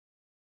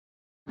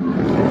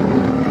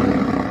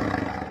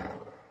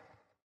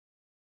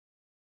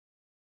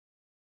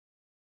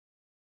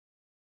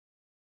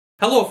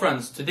Hello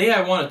friends, today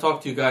I want to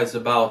talk to you guys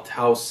about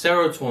how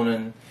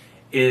serotonin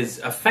is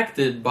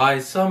affected by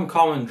some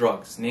common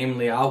drugs,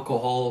 namely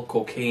alcohol,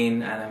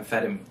 cocaine, and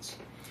amphetamines.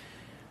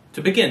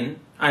 To begin,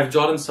 I've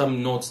jotted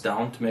some notes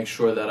down to make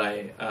sure that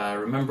I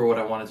remember what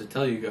I wanted to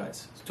tell you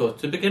guys. So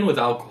to begin with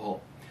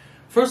alcohol.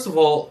 First of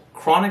all,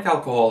 chronic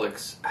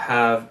alcoholics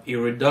have a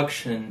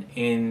reduction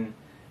in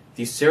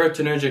the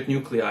serotonergic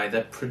nuclei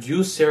that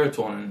produce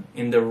serotonin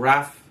in the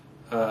RAF,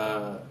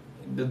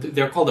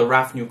 they're called the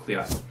RAF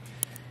nuclei.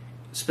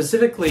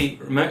 Specifically,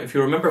 if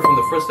you remember from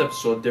the first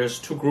episode, there's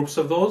two groups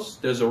of those.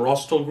 There's a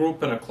rostral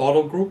group and a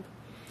caudal group.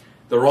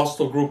 The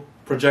rostral group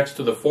projects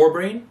to the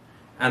forebrain,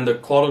 and the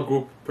caudal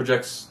group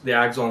projects the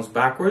axons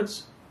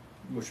backwards,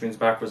 which means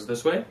backwards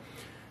this way.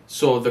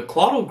 So the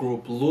caudal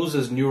group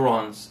loses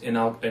neurons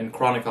in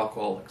chronic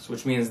alcoholics,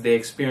 which means they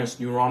experience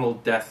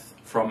neuronal death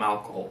from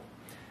alcohol,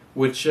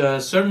 which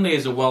certainly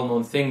is a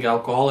well-known thing.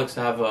 Alcoholics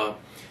have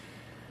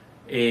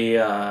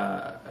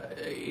a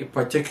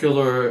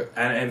particular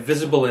and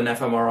visible in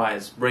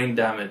fMRIs brain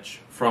damage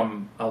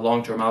from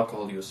long-term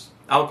alcohol use.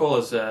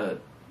 Alcohol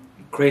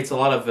creates a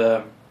lot of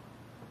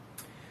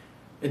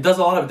it does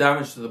a lot of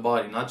damage to the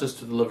body, not just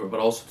to the liver but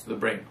also to the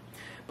brain.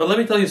 But let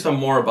me tell you some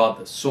more about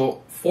this.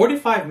 So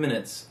 45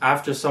 minutes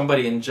after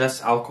somebody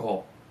ingests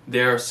alcohol,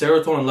 their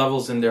serotonin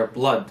levels in their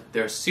blood,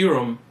 their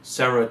serum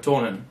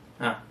serotonin,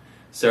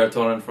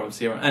 serotonin from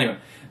serum, anyway,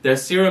 their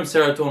serum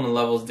serotonin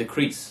levels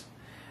decrease.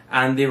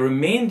 And they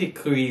remain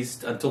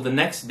decreased until the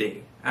next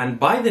day. And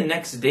by the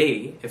next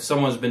day, if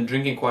someone's been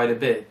drinking quite a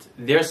bit,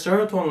 their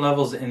serotonin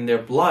levels in their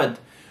blood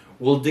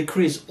will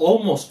decrease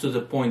almost to the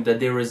point that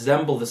they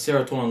resemble the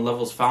serotonin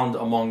levels found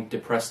among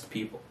depressed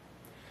people.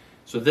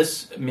 So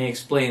this may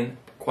explain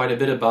quite a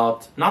bit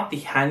about, not the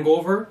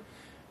hangover,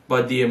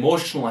 but the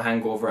emotional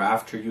hangover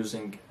after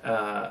using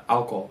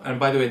alcohol. And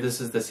by the way,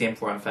 this is the same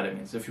for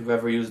amphetamines. If you've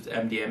ever used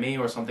MDMA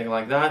or something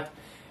like that,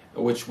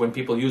 which when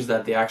people use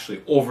that, they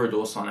actually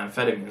overdose on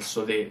amphetamines,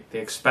 so they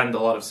expend a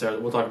lot of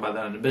serotonin. We'll talk about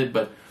that in a bit,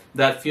 but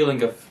that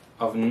feeling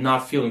of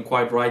not feeling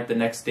quite right the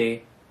next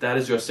day, that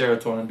is your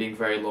serotonin being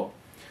very low.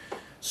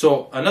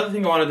 So another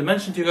thing I wanted to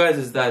mention to you guys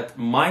is that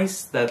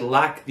mice that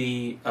lack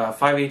the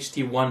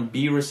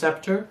 5-HT1B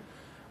receptor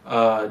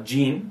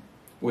gene,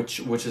 which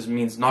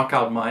means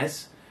knockout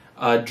mice,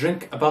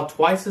 drink about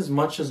twice as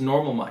much as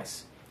normal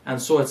mice.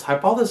 And so it's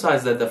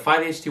hypothesized that the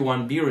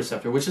 5-HT1B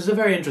receptor, which is a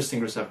very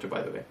interesting receptor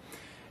by the way,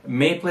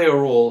 may play a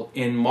role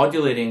in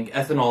modulating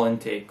ethanol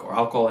intake or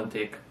alcohol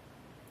intake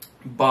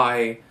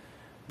by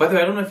the way,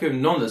 I don't know if you've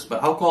known this,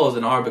 but alcohol is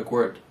an Arabic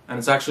word, and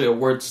it's actually a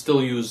word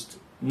still used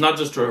not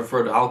just to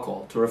refer to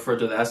alcohol, to refer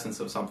to the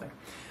essence of something.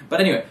 But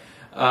anyway,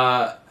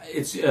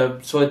 it's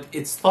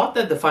thought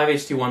that the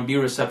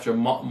 5-HT1B receptor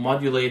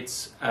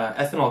modulates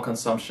ethanol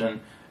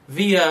consumption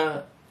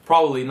via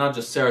probably not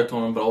just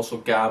serotonin, but also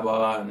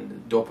GABA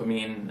and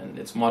dopamine, and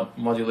its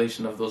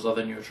modulation of those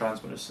other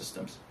neurotransmitter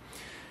systems.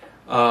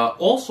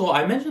 Also,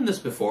 I mentioned this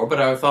before,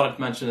 but I thought I'd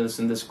mention this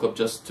in this clip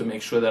just to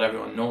make sure that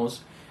everyone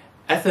knows.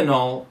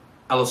 Ethanol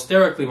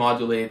allosterically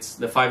modulates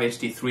the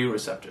 5-HT3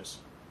 receptors.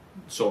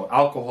 So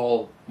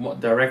alcohol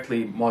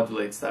directly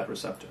modulates that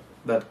receptor,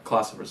 that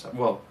class of receptor,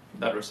 well,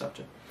 that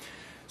receptor.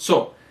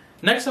 So,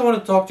 next I want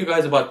to talk to you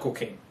guys about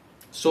cocaine.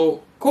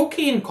 So,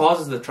 cocaine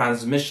causes the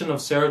transmission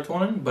of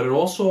serotonin, but it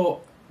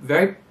also,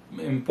 very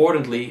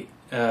importantly,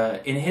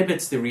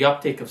 inhibits the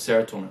reuptake of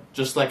serotonin,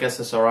 just like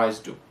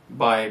SSRIs do,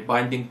 by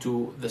binding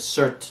to the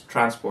SERT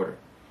transporter.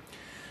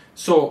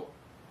 So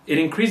it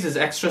increases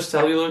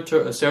extracellular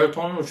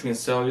serotonin, which means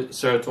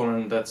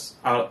serotonin that's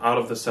out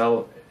of the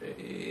cell,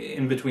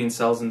 in between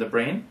cells in the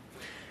brain,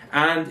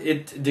 and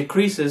it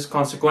decreases,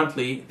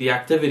 consequently, the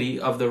activity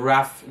of the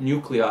RAF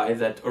nuclei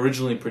that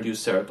originally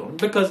produced serotonin,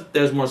 because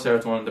there's more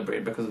serotonin in the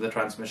brain because of the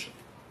transmission.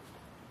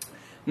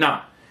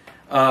 Now,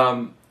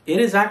 it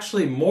is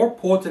actually more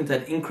potent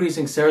at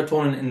increasing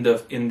serotonin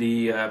in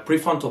the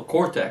prefrontal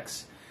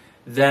cortex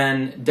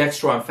than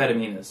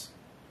dextroamphetamine is.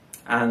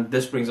 And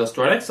this brings us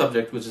to our next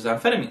subject, which is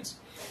amphetamines.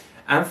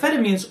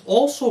 Amphetamines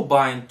also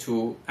bind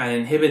to and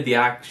inhibit the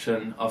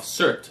action of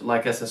SERT,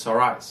 like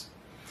SSRIs.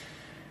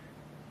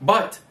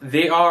 But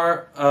they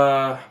are,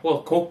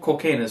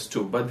 cocaine is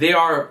too, but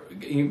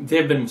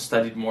they've been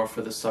studied more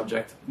for this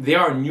subject. They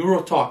are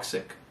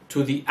neurotoxic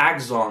to the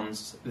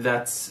axons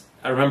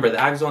remember, the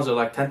axons are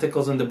like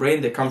tentacles in the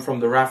brain. They come from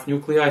the RAF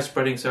nuclei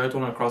spreading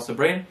serotonin across the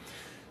brain.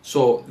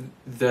 So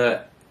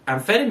the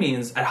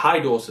amphetamines at high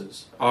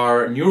doses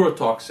are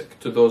neurotoxic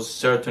to those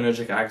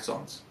serotonergic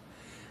axons.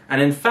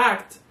 And in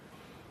fact,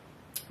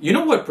 you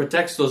know what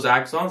protects those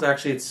axons?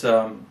 Actually, it's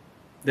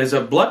there's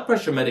a blood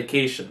pressure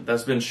medication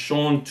that's been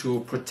shown to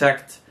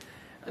protect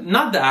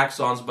not the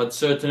axons, but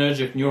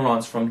serotonergic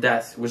neurons from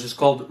death, which is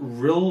called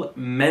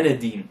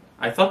rilmenidine.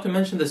 I thought to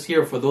mention this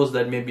here for those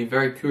that may be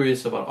very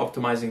curious about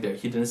optimizing their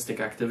hedonistic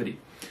activity.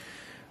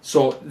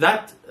 So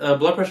that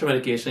blood pressure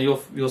medication,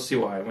 you'll see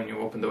why when you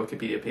open the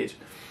Wikipedia page,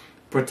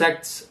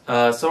 protects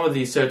some of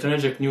the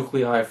serotonergic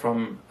nuclei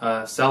from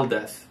cell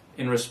death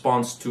in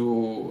response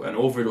to an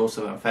overdose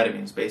of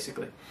amphetamines,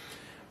 basically.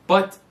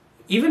 But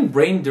even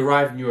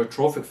brain-derived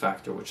neurotrophic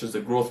factor, which is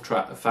the growth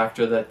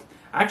factor that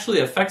actually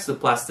affects the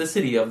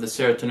plasticity of the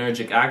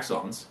serotonergic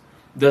axons,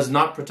 does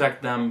not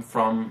protect them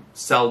from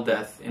cell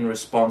death in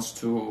response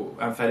to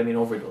amphetamine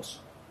overdose.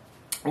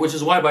 Which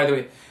is why, by the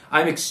way,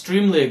 I'm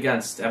extremely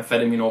against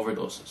amphetamine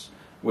overdoses,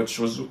 which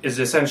is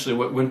essentially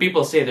when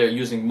people say they're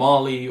using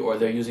Molly or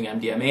they're using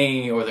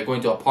MDMA or they're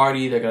going to a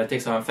party, they're going to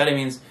take some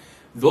amphetamines.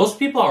 Those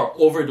people are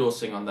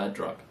overdosing on that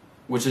drug,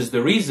 which is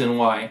the reason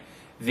why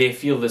they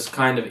feel this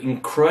kind of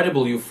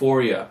incredible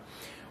euphoria,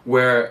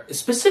 where,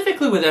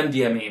 specifically with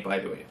MDMA, by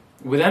the way,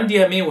 with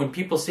MDMA, when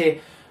people say,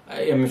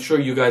 I'm sure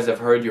you guys have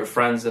heard, your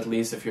friends at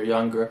least, if you're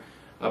younger,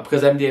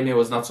 because MDMA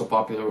was not so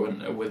popular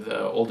with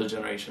older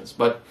generations,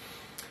 but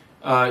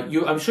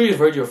I'm sure you've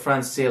heard your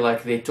friends say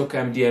like they took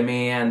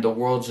MDMA and the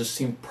world just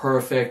seemed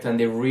perfect and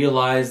they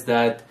realized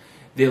that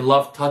they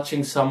love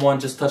touching someone,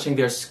 just touching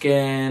their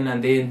skin,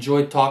 and they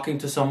enjoyed talking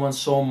to someone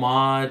so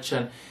much.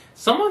 And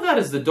some of that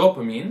is the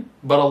dopamine,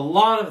 but a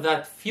lot of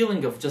that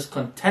feeling of just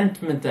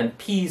contentment and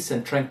peace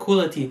and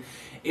tranquility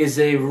is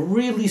a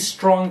really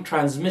strong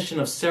transmission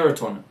of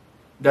serotonin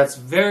that's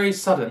very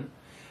sudden,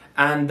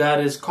 and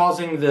that is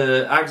causing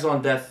the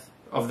axon death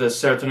of the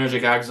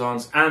serotonergic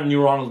axons and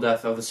neuronal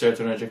death of the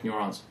serotonergic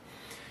neurons.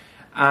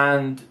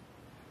 And,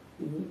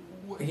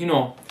 you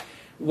know,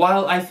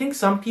 while I think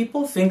some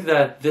people think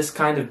that this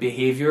kind of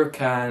behavior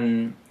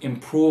can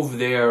improve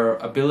their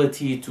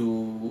ability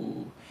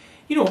to,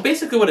 you know,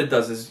 basically what it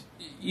does is,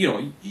 you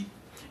know,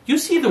 you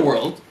see the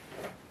world.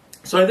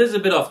 Sorry, this is a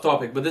bit off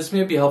topic, but this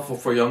may be helpful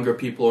for younger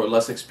people or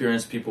less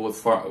experienced people with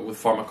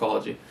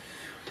pharmacology.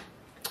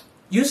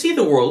 You see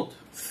the world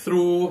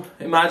through,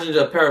 imagine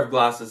a pair of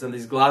glasses, and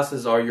these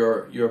glasses are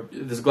your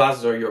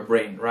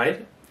brain,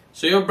 right?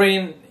 So your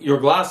brain, your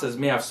glasses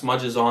may have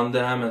smudges on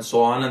them and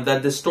so on, and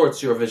that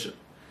distorts your vision.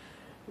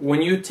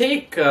 When you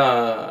take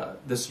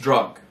this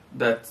drug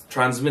that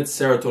transmits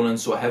serotonin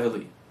so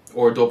heavily,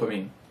 or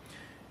dopamine,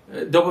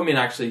 dopamine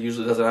actually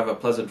usually doesn't have a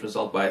pleasant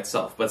result by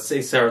itself, but say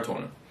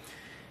serotonin.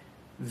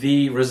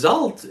 The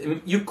result,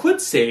 you could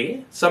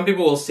say, some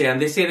people will say,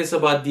 and they say this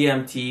about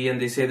DMT,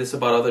 and they say this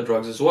about other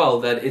drugs as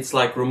well, that it's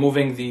like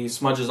removing the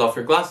smudges off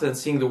your glasses and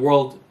seeing the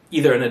world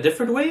either in a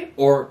different way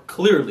or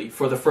clearly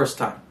for the first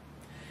time.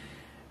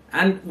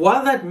 And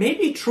while that may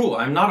be true,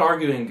 I'm not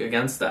arguing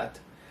against that,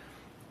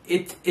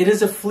 it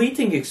is a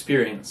fleeting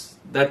experience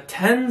that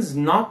tends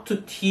not to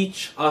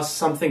teach us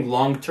something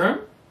long-term,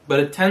 but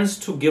it tends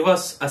to give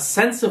us a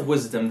sense of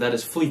wisdom that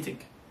is fleeting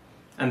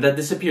and that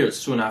disappears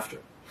soon after.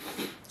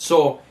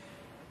 So,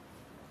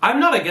 I'm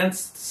not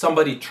against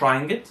somebody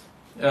trying it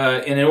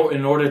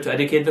in order to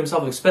educate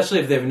themselves, especially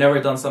if they've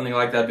never done something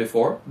like that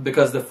before,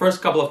 because the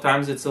first couple of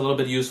times it's a little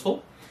bit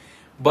useful.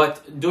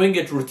 But doing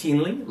it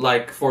routinely,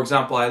 like, for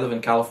example, I live in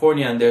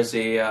California and there's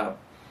a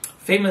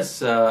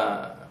famous,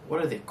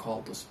 what are they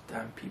called, those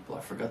damn people?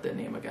 I forgot their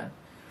name again.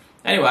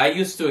 Anyway, I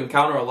used to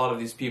encounter a lot of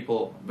these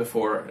people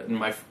before in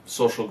my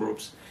social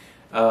groups.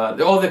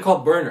 They're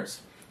called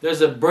burners.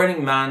 There's a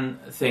Burning Man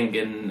thing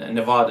in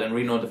Nevada, in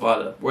Reno,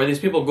 Nevada, where these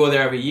people go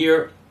there every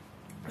year.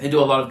 They do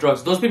a lot of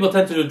drugs. Those people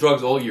tend to do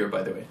drugs all year,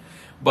 by the way.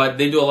 But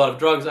they do a lot of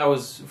drugs. I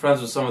was friends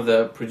with some of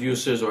the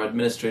producers or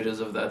administrators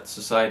of that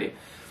society.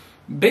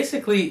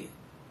 Basically,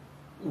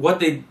 what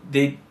they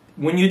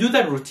when you do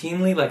that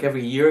routinely, like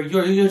every year,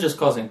 you're just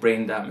causing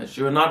brain damage.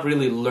 You're not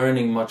really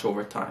learning much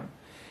over time.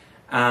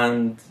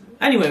 And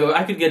anyway,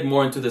 I could get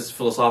more into this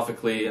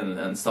philosophically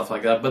and stuff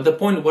like that. But the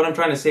point, what I'm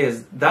trying to say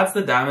is, that's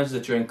the damage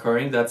that you're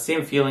incurring. That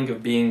same feeling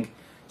of being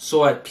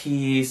so at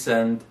peace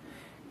and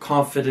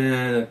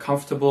confident and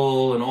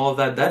comfortable and all of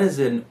that, that is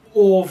an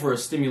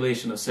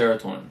overstimulation of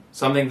serotonin.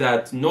 Something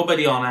that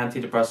nobody on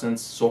antidepressants,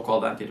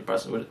 so-called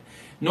antidepressants,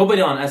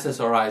 nobody on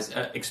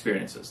SSRIs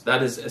experiences.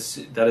 That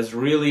is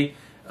really,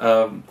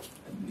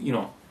 you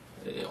know,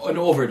 an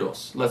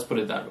overdose. Let's put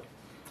it that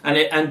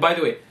way. And by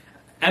the way,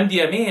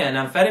 MDMA and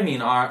amphetamine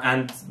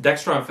and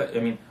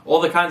dextroamphetamine, all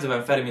the kinds of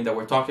amphetamine that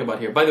we're talking about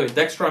here. By the way,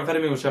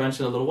 dextroamphetamine, which I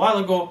mentioned a little while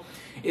ago,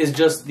 is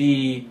just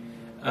the,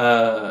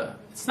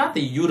 it's not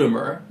the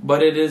eudamer,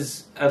 but it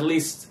is at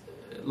least,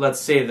 let's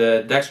say,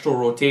 the dextro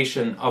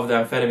rotation of the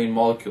amphetamine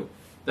molecule.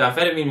 The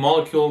amphetamine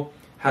molecule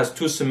has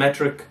two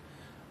symmetric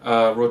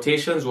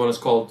rotations. One is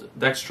called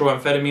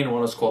dextroamphetamine and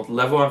one is called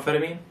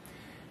levoamphetamine.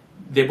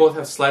 They both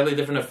have slightly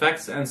different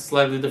effects and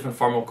slightly different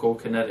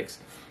pharmacokinetics.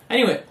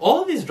 Anyway,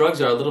 all of these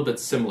drugs are a little bit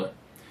similar.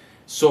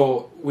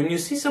 So when you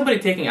see somebody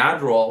taking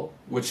Adderall,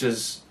 which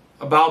is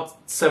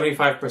about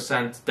 75%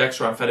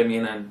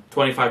 dextroamphetamine and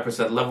 25%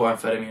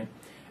 levoamphetamine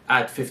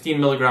at 15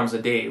 milligrams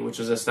a day, which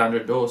is a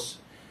standard dose,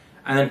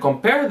 and then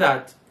compare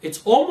that,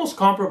 it's almost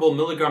comparable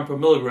milligram per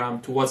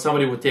milligram to what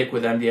somebody would take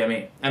with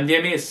MDMA.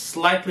 MDMA is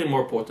slightly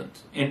more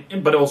potent,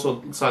 but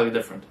also slightly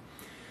different.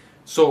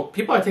 So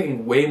people are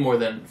taking way more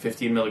than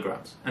 15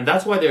 milligrams, and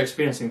that's why they're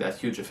experiencing that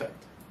huge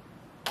effect.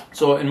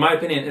 So in my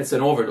opinion, it's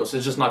an overdose.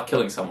 It's just not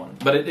killing someone,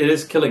 but it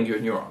is killing your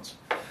neurons.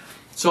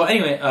 So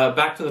anyway,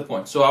 back to the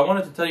point. So I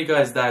wanted to tell you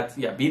guys that,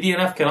 yeah,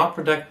 BDNF cannot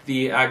protect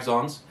the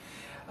axons.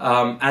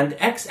 And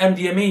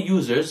ex-MDMA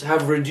users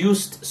have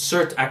reduced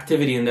SERT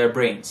activity in their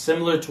brain,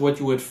 similar to what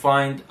you would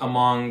find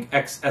among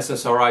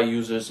ex-SSRI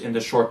users in the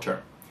short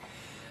term.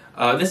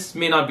 This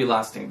may not be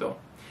lasting though.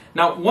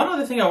 Now, one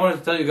other thing I wanted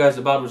to tell you guys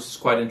about, which is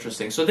quite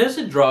interesting. So there's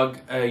a drug,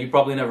 you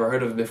probably never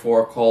heard of it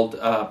before, called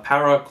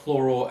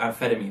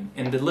Parachloroamphetamine.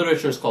 In the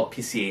literature, it's called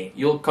PCA.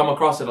 You'll come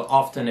across it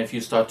often if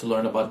you start to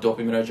learn about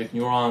dopaminergic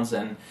neurons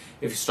and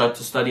if you start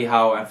to study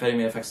how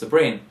amphetamine affects the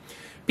brain.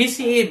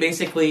 PCA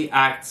basically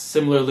acts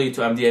similarly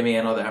to MDMA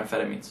and other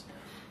amphetamines,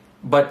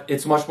 but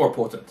it's much more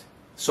potent.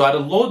 So at a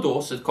low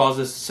dose, it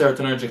causes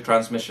serotonergic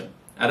transmission.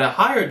 At a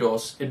higher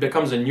dose, it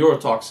becomes a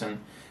neurotoxin,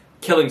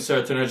 killing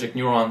serotonergic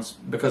neurons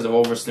because of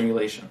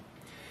overstimulation.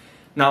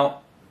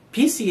 Now,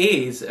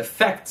 PCA's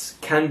effects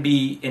can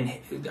be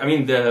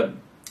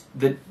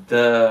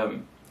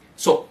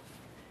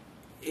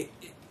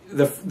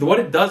what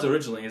it does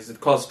originally is it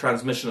causes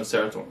transmission of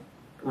serotonin.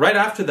 Right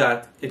after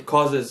that, it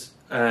causes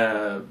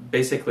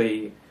because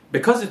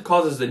it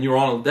causes the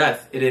neuronal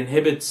death, it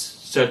inhibits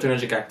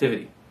serotonergic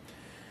activity.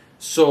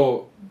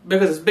 So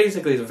because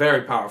it's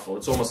very powerful,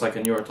 it's almost like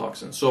a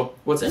neurotoxin. So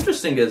what's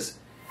interesting is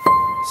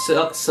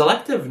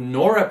selective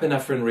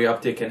norepinephrine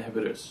reuptake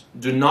inhibitors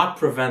do not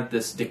prevent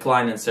this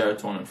decline in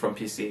serotonin from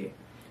PCA,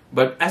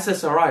 but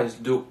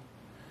SSRIs do.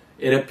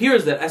 It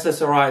appears that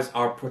SSRIs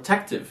are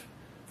protective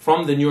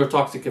from the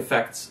neurotoxic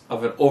effects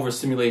of an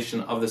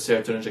overstimulation of the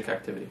serotonergic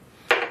activity.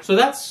 So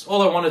that's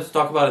all I wanted to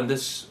talk about in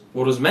this,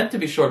 what was meant to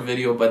be short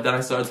video, but then I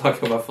started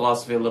talking about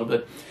philosophy a little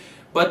bit.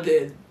 But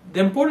the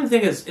important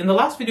thing is, in the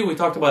last video we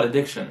talked about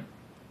addiction.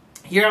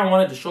 Here I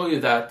wanted to show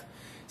you that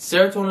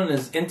serotonin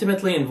is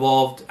intimately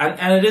involved,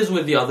 and it is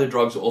with the other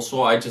drugs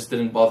also. I just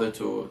didn't bother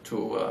to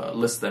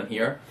list them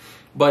here.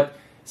 But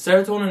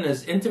serotonin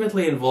is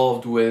intimately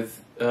involved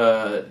with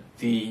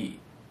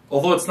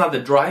although it's not the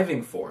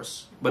driving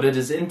force, but it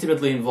is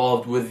intimately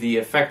involved with the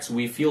effects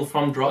we feel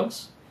from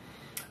drugs.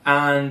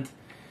 And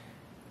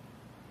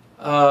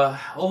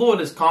although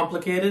it is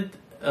complicated,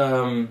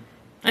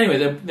 anyway,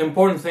 the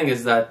important thing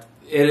is that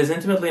it is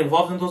intimately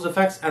involved in those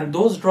effects, and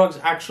those drugs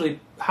actually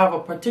have a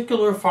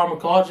particular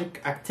pharmacologic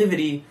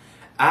activity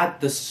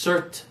at the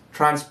SERT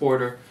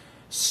transporter,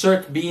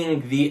 SERT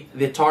being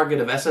the target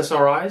of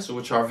SSRIs,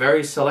 which are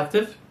very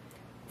selective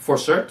for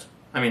SERT.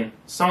 I mean,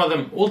 some of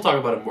them, we'll talk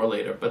about it more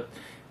later, but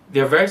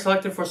they're very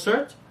selective for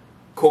SERT.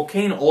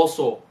 Cocaine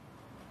also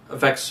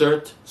affects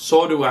SERT,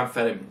 so do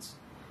amphetamines.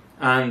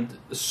 And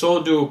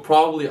so do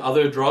probably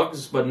other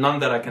drugs, but none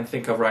that I can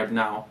think of right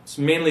now. It's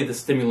mainly the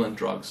stimulant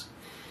drugs.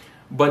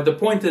 But the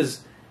point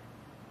is,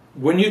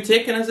 when you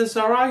take an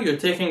SSRI, you're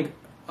taking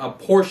a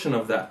portion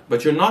of that,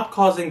 but you're not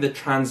causing the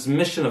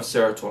transmission of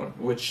serotonin,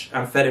 which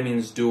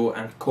amphetamines do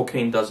and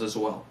cocaine does as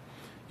well.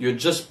 You're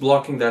just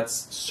blocking that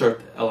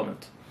SERT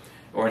element,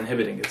 or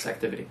inhibiting its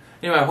activity.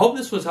 Anyway, I hope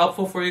this was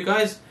helpful for you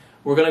guys.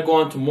 We're going to go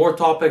on to more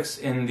topics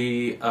in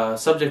the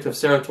subject of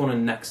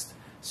serotonin next.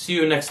 See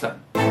you next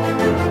time.